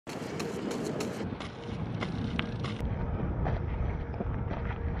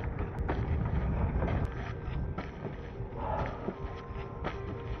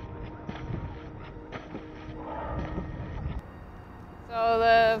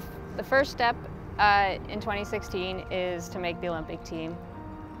The first step in 2016 is to make the Olympic team.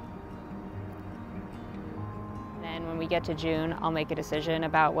 And when we get to June, I'll make a decision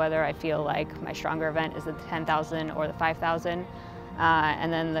about whether I feel like my stronger event is the 10,000 or the 5,000.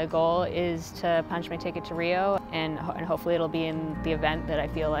 And then the goal is to punch my ticket to Rio, and hopefully it'll be in the event that I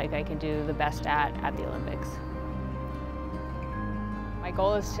feel like I can do the best at the Olympics. My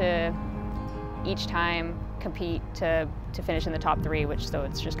goal is to each time compete to finish in the top 3, so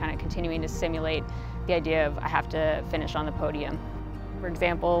it's just kind of continuing to simulate the idea of I have to finish on the podium. For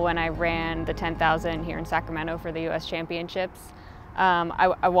example, when I ran the 10,000 here in Sacramento for the US Championships,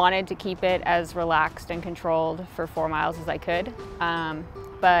 I wanted to keep it as relaxed and controlled for 4 miles as I could.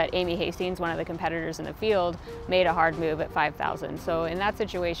 But Amy Hastings, one of the competitors in the field, made a hard move at 5,000. So in that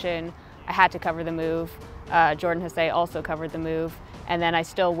situation, I had to cover the move. Jordan Hasay also covered the move. And then I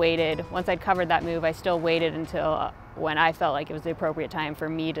still waited. Once I'd covered that move, I still waited until when I felt like it was the appropriate time for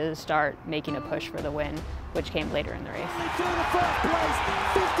me to start making a push for the win, which came later in the race. Through the first place,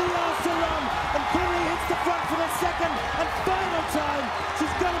 50 yards to run, and Conley hits the front for the second and final time.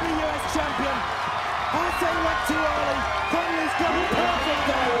 She's going to be US champion. Hasay went too early. Conley's got a perfect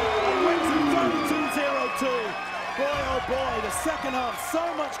there and wins in 32.02. Boy, oh boy, the second half so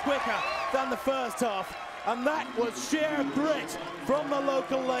much quicker than the first half. And that was sheer grit from the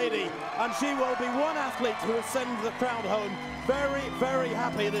local lady. And she will be one athlete who will send the crowd home very, very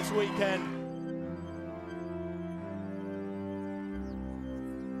happy this weekend.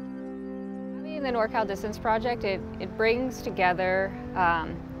 Having the NorCal Distance Project, it brings together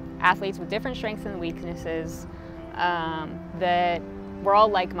athletes with different strengths and weaknesses that we're all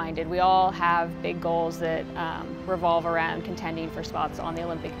like-minded. We all have big goals that revolve around contending for spots on the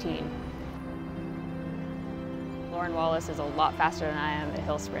Olympic team. Lauren Wallace is a lot faster than I am at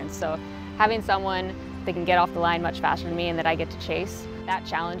hill sprints, so having someone that can get off the line much faster than me and that I get to chase, that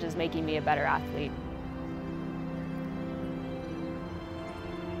challenge is making me a better athlete.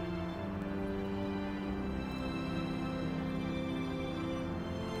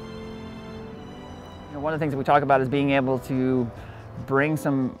 One of the things that we talk about is being able to bring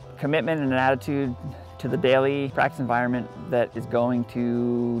some commitment and an attitude to the daily practice environment that is going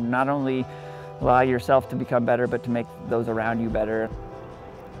to not only allow yourself to become better, but to make those around you better.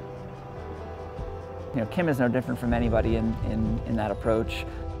 Kim is no different from anybody in that approach.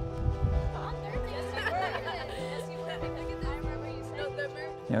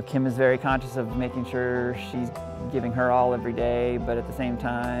 Kim is very conscious of making sure she's giving her all every day, but at the same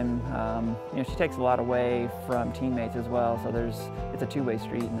time, she takes a lot away from teammates as well, so it's a two-way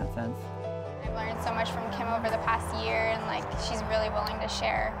street in that sense. I've learned so much from Kim over the past year, and she's really willing to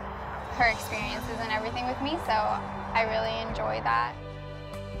share her experiences and everything with me, so I really enjoy that.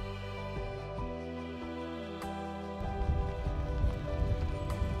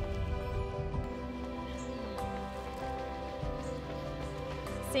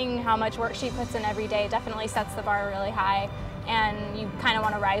 Seeing how much work she puts in every day definitely sets the bar really high, and you kind of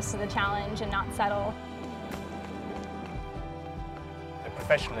want to rise to the challenge and not settle. The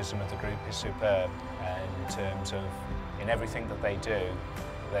professionalism of the group is superb in terms of in everything that they do.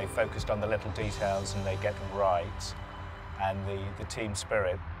 They focused on the little details and they get them right, and the team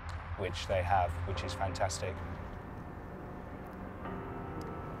spirit which they have, which is fantastic.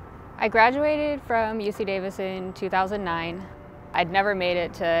 I graduated from UC Davis in 2009. I'd never made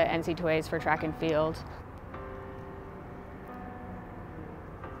it to NC2As for track and field.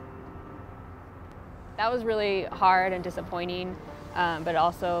 That was really hard and disappointing, but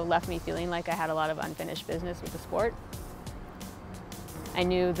also left me feeling like I had a lot of unfinished business with the sport. I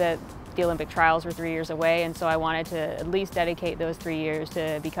knew that the Olympic trials were 3 years away, and so I wanted to at least dedicate those 3 years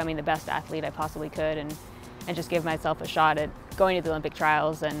to becoming the best athlete I possibly could, and just give myself a shot at going to the Olympic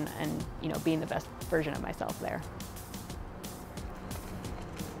trials and being the best version of myself there.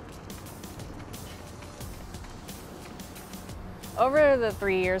 Over the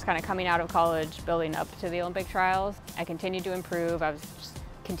 3 years kind of coming out of college, building up to the Olympic trials, I continued to improve. I was just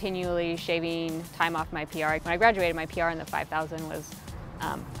continually shaving time off my PR. When I graduated, my PR in the 5,000 was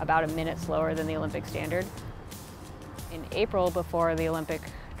about a minute slower than the Olympic standard. In April, before the Olympic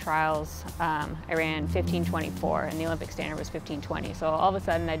trials, I ran 15:24, and the Olympic standard was 15:20. So all of a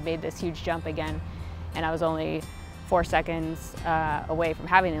sudden, I'd made this huge jump again, and I was only 4 seconds away from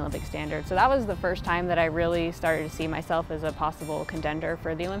having the Olympic standard. So that was the first time that I really started to see myself as a possible contender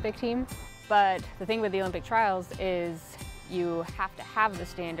for the Olympic team. But the thing with the Olympic trials is you have to have the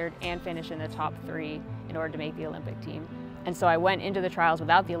standard and finish in the top 3 in order to make the Olympic team. And so I went into the trials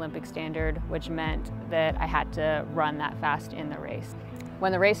without the Olympic standard, which meant that I had to run that fast in the race.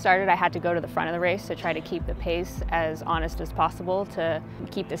 When the race started, I had to go to the front of the race to try to keep the pace as honest as possible to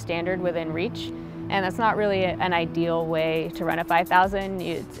keep the standard within reach. And that's not really an ideal way to run a 5,000.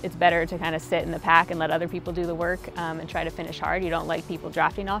 It's better to kind of sit in the pack and let other people do the work and try to finish hard. You don't like people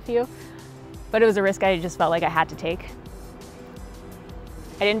drafting off you. But it was a risk I just felt like I had to take.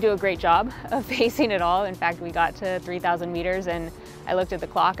 I didn't do a great job of pacing at all. In fact, we got to 3,000 meters and I looked at the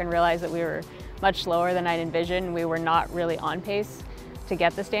clock and realized that we were much slower than I'd envisioned. We were not really on pace to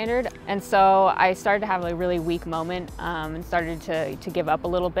get the standard. And so I started to have a really weak moment and started to give up a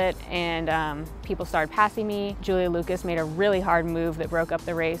little bit, and people started passing me. Julia Lucas made a really hard move that broke up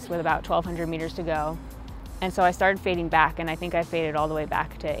the race with about 1,200 meters to go. And so I started fading back, and I think I faded all the way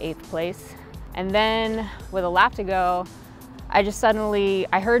back to 8th place. And then with a lap to go, I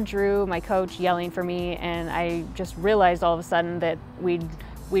heard Drew, my coach, yelling for me, and I just realized all of a sudden that we'd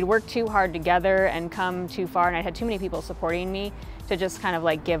worked too hard together and come too far, and I had too many people supporting me to just kind of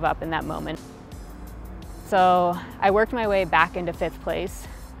like give up in that moment. So I worked my way back into 5th place,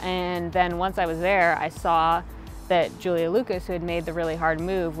 and then once I was there, I saw that Julia Lucas, who had made the really hard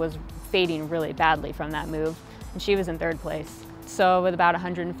move, was fading really badly from that move, and she was in 3rd place. So with about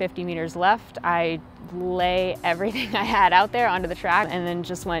 150 meters left, I lay everything I had out there onto the track and then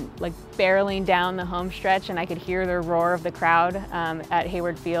just went like barreling down the home stretch, and I could hear the roar of the crowd at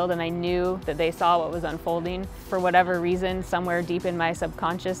Hayward Field, and I knew that they saw what was unfolding. For whatever reason, somewhere deep in my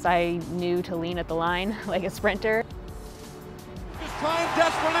subconscious, I knew to lean at the line like a sprinter. He's trying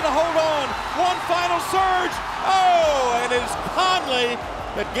desperately to hold on. One final surge. Oh, and it's Conley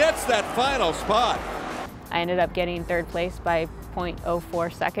that gets that final spot. I ended up getting 3rd place by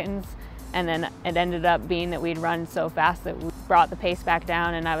 0.04 seconds, and then it ended up being that we'd run so fast that we brought the pace back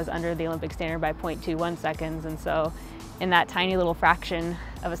down, and I was under the Olympic standard by 0.21 seconds, and so in that tiny little fraction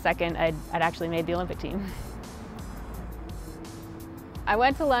of a second, I'd actually made the Olympic team. I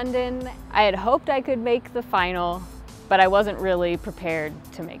went to London. I had hoped I could make the final, but I wasn't really prepared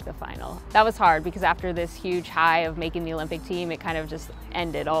to make the final. That was hard because after this huge high of making the Olympic team, it kind of just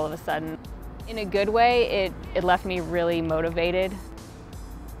ended all of a sudden. In a good way, it left me really motivated.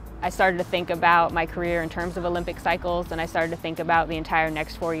 I started to think about my career in terms of Olympic cycles, and I started to think about the entire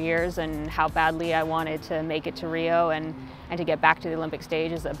next 4 years and how badly I wanted to make it to Rio and to get back to the Olympic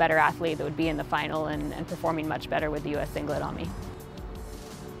stage as a better athlete that would be in the final and performing much better with the US singlet on me.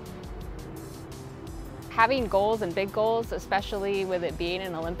 Having goals and big goals, especially with it being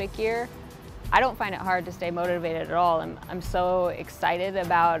an Olympic year, I don't find it hard to stay motivated at all. I'm so excited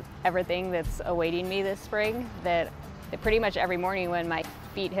about everything that's awaiting me this spring that pretty much every morning when my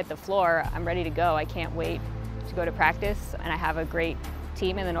feet hit the floor, I'm ready to go. I can't wait to go to practice, and I have a great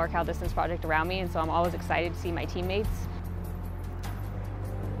team in the NorCal Distance Project around me, and so I'm always excited to see my teammates.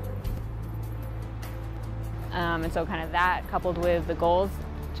 And so kind of that, coupled with the goals,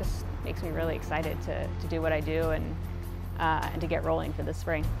 just makes me really excited to do what I do and to get rolling for this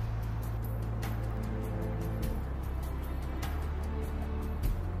spring.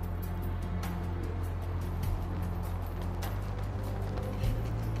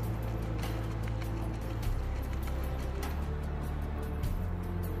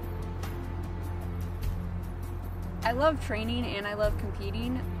 I love training and I love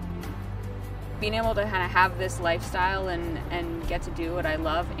competing. Being able to kind of have this lifestyle and get to do what I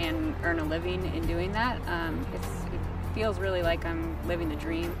love and earn a living in doing that, it feels really like I'm living the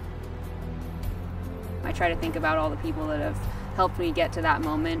dream. I try to think about all the people that have helped me get to that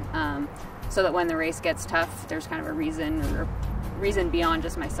moment so that when the race gets tough, there's kind of a reason beyond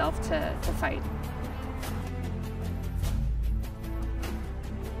just myself to fight.